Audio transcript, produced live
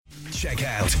Check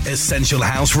out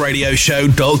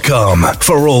essentialhouseradioshow.com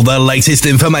for all the latest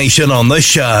information on the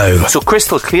show. So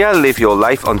Crystal Clear, Live Your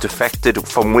Life Undefected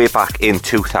from way back in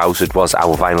 2000 was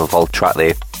our Vinyl Vault track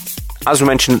there. As we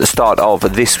mentioned at the start of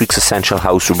this week's Essential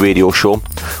House radio show,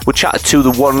 we chatted to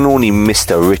the one and only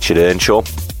Mr. Richard Earnshaw,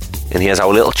 and here's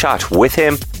our little chat with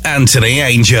him. Anthony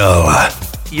Angel.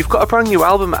 You've got a brand new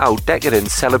album out,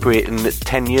 Decadence, celebrating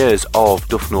 10 years of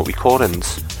Duff Note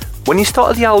Recordings. When you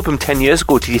started the album 10 years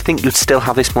ago, did you think you'd still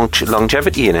have this much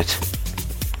longevity in it?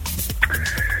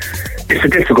 It's a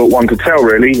difficult one to tell,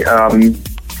 really.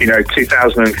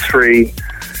 2003,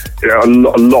 a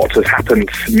lot has happened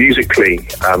musically,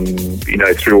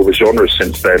 through all the genres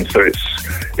since then. So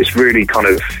it's really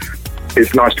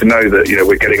it's nice to know that,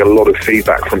 we're getting a lot of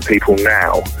feedback from people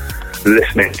now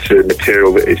listening to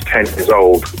material that is 10 years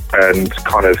old and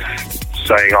kind of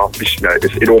saying,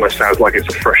 it almost sounds like it's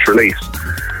a fresh release.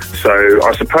 So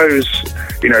I suppose,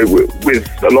 with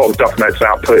a lot of Duff Note's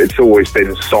output, it's always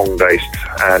been song-based.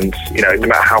 And, no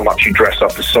matter how much you dress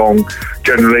up a song,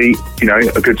 generally,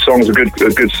 a good song is a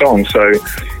good song. So,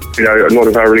 a lot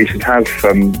of our releases have,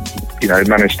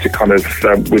 managed to kind of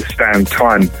withstand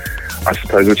time, I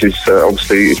suppose, which is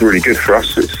obviously is really good for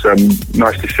us. It's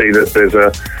nice to see that there's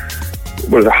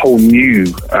a whole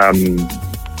new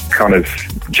kind of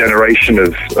generation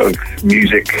of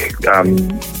music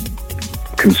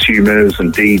consumers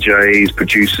and DJs,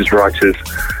 producers, writers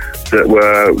that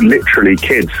were literally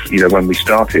kids, when we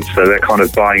started. So they're kind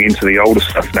of buying into the older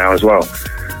stuff now as well.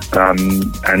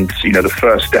 The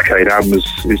first Decade album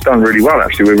is done really well,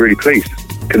 actually. We're really pleased,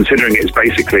 considering it's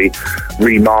basically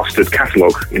remastered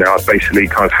catalogue. I've basically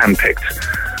kind of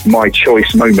handpicked my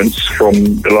choice moments from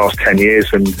the last 10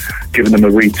 years and given them a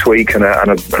retweak and a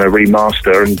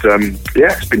remaster, and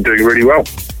it's been doing really well.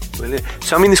 Brilliant.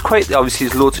 So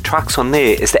there's loads of tracks on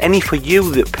there. Is there any for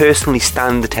you that personally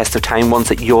stand the test of time, ones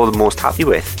that you're the most happy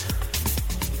with?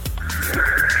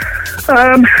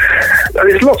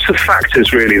 There's lots of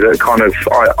factors really that kind of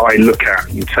I look at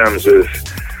in terms of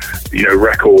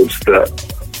records that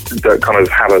kind of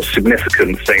have a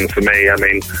significant thing for me. I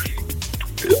mean,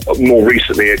 more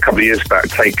recently, a couple of years back,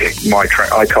 take my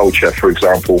track I Culture, for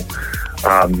example.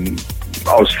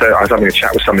 I was having a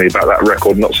chat with somebody about that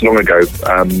record not so long ago.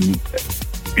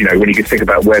 When you can think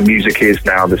about where music is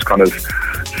now, this kind of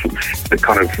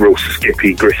real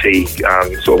skippy, gritty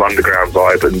sort of underground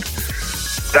vibe, and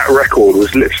that record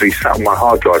was literally sat on my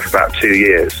hard drive for about 2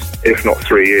 years, if not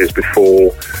 3 years,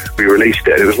 before we released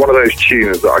it. It was one of those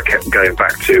tunes that I kept going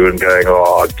back to and going,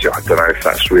 I don't know if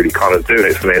that's really kind of doing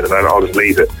it for me at the moment, I'll just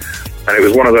leave it. And it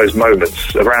was one of those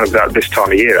moments around about this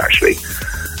time of year, actually.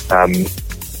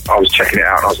 I was checking it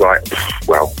out and I was like,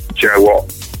 well, do you know what?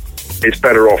 It's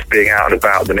better off being out and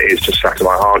about than it is just sat on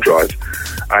my hard drive.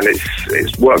 And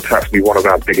it's worked out to be one of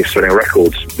our biggest selling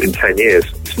records in 10 years.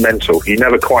 It's mental. You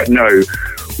never quite know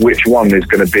which one is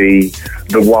going to be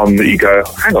the one that you go,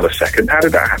 hang on a second, how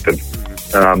did that happen?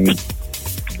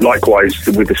 Likewise,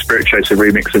 with the Spirit Chaser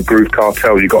remix of Groove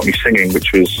Cartel, You Got Me Singing,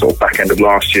 which was sort of back end of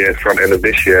last year, front end of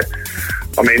this year.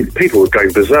 I mean, people were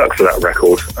going berserk for that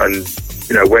record. And,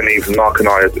 when even Mark and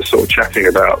I are sort of chatting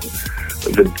about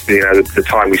the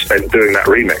time we spent doing that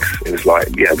remix, it was like,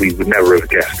 we would never have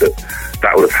guessed that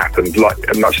would have happened, like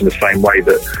much in the same way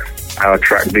that our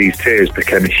track These Tears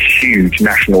became a huge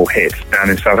national hit down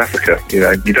in South Africa.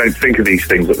 You don't think of these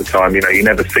things at the time. You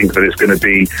never think that it's going to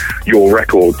be your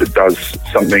record that does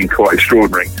something quite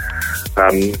extraordinary.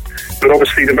 But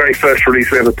obviously the very first release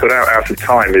we ever put out of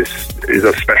Time is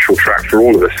a special track for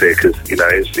all of us here, because it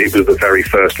was the very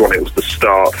first one. It was the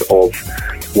start of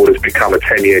what has become a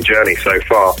 10-year journey so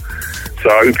far. So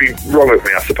it would be wrong of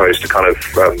me, I suppose, to kind of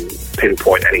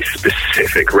pinpoint any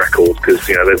specific record, because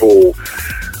they've all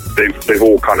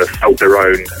kind of held their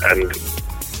own, and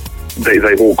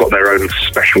they've all got their own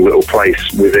special little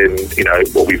place within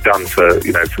what we've done for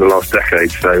the last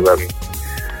decade. So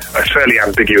a fairly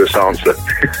ambiguous answer.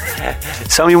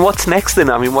 So what's next then?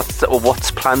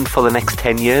 What's planned for the next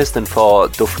 10 years then for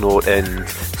Duff Note and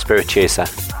Spirit Chaser?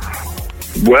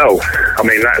 Well,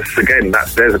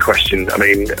 there's a question.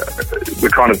 We're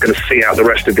kind of going to see out the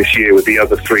rest of this year with the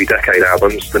other 3 Decade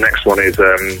albums. The next one is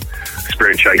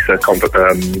Spirit Chaser,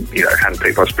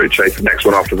 handpicked by Spirit Chaser. The next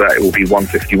one after that, it will be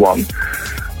 151.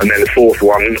 And then the 4th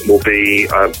one will be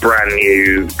a brand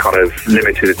new kind of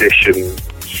limited edition,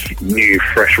 new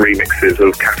fresh remixes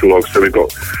of catalogues. So we've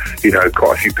got,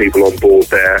 quite a few people on board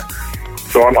there.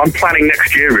 So I'm planning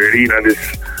next year, really. I'm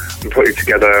putting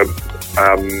together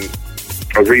a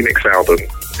remix album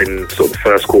in sort of the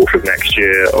first quarter of next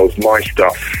year of my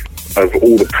stuff, of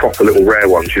all the proper little rare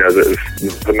ones, that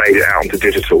have made it out onto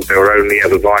digital. They were only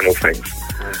ever vinyl things.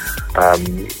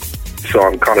 So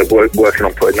I'm kind of working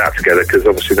on putting that together, because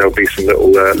obviously there'll be some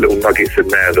little nuggets in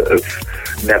there that have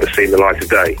never seen the light of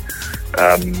day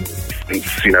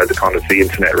since, you know, the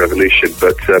internet revolution.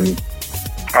 But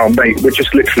mate, we're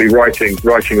just literally writing at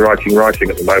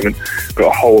the moment. Got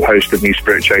a whole host of new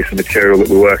Spirit Chaser material that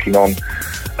we're working on.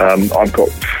 I've got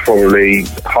probably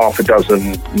half a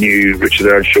dozen new Richard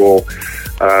Earnshaw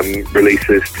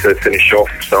releases to finish off,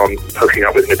 so I'm hooking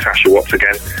up with Natasha Watts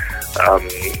again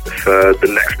for the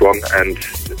next one, and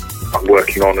I'm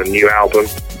working on a new album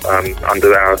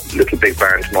under our little big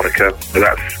band moniker. So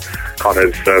that's kind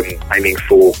of aiming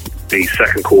for the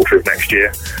second quarter of next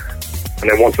year. And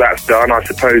then once that's done, I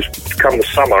suppose come the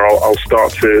summer I'll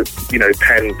start to, you know,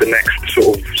 pen the next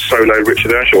sort of solo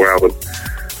Richard Earnshaw album.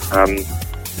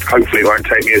 Hopefully it won't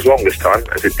take me as long this time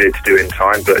as it did to do in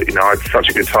time, but, you know, I had such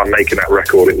a good time making that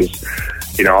record. It was,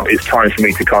 you know, it's time for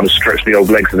me to kind of stretch the old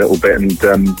legs a little bit and,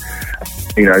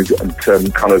 you know, and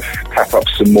kind of tap up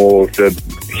some more of the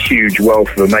huge wealth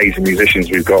of amazing musicians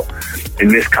we've got in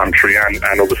this country and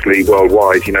obviously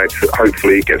worldwide, you know, to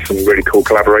hopefully get some really cool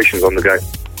collaborations on the go.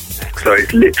 So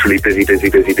it's literally busy.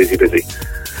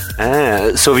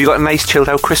 So have you got a nice chilled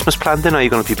out Christmas planned then? Are you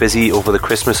going to be busy over the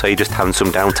Christmas, or are you just having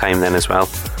some downtime then as well?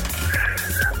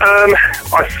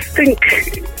 I think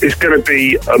it's going to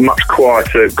be a much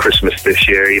quieter Christmas this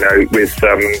year, you know, with,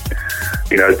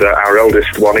 you know, our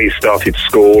eldest one, he's started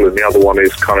school, and the other one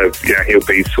is kind of, you know, he'll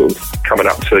be sort of coming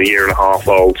up to a year and a half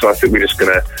old. So I think we're just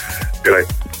going to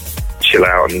chill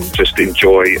out and just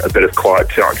enjoy a bit of quiet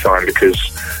time, because,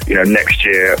 you know, next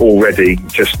year already,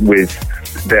 just with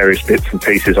various bits and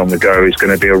pieces on the go, is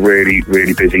going to be a really,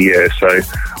 really busy year. So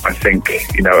I think,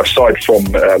 you know, aside from,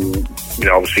 you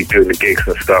know, obviously doing the gigs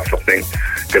and stuff, I think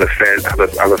going to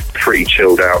have a pretty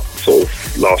chilled out sort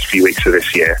of last few weeks of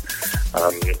this year,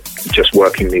 just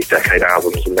working these decade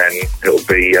albums, and then it'll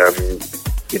be,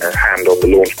 you know, hand on the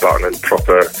launch button and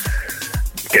proper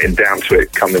getting down to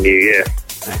it come the new year.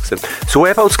 Excellent. So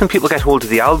whereabouts can people get hold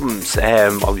of the albums?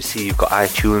 Obviously you've got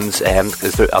iTunes.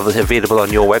 Are they available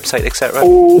on your website, etc.?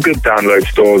 All good download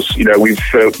stores. You know, we're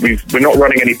not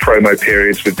running any promo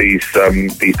periods with these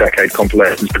decade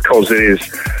compilations, because it is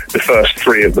the first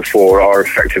 3 of the 4 are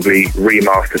effectively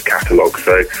remastered catalogues.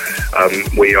 So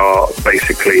we are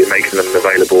basically making them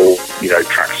available. You know,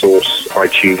 TrackSource,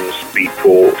 iTunes,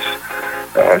 Beatport,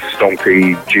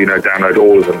 Stompy, Juno download,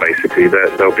 all of them basically.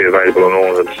 They'll be available on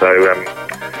all of them. So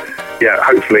yeah,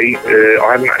 hopefully,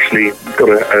 I haven't actually got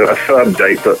a firm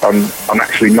date, but I'm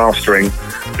actually mastering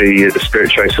the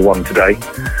Spirit Chaser one today.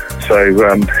 So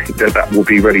that will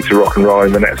be ready to rock and roll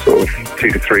in the next sort of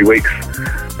 2 to 3 weeks.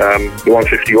 The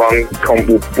 151 comp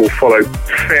will follow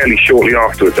fairly shortly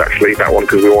afterwards, actually, that one,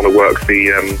 because we want to work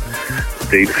the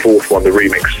fourth one, the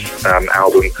remix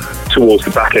album, towards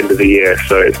the back end of the year.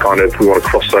 So it's kind of, we want to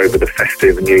cross over the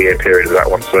festive New Year period of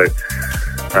that one. So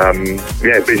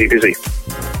yeah, busy.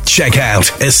 Check out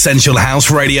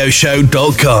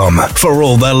EssentialHouseRadioshow.com for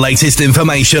all the latest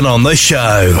information on the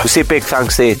show. We say a big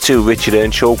thanks there to Richard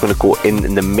Earnshaw. We're going to go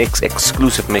in the mix,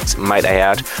 exclusive mix, might I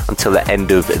add, until the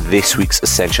end of this week's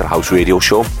Essential House Radio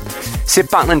Show. Sit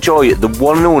back and enjoy the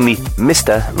one and only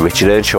Mr. Richard Earnshaw.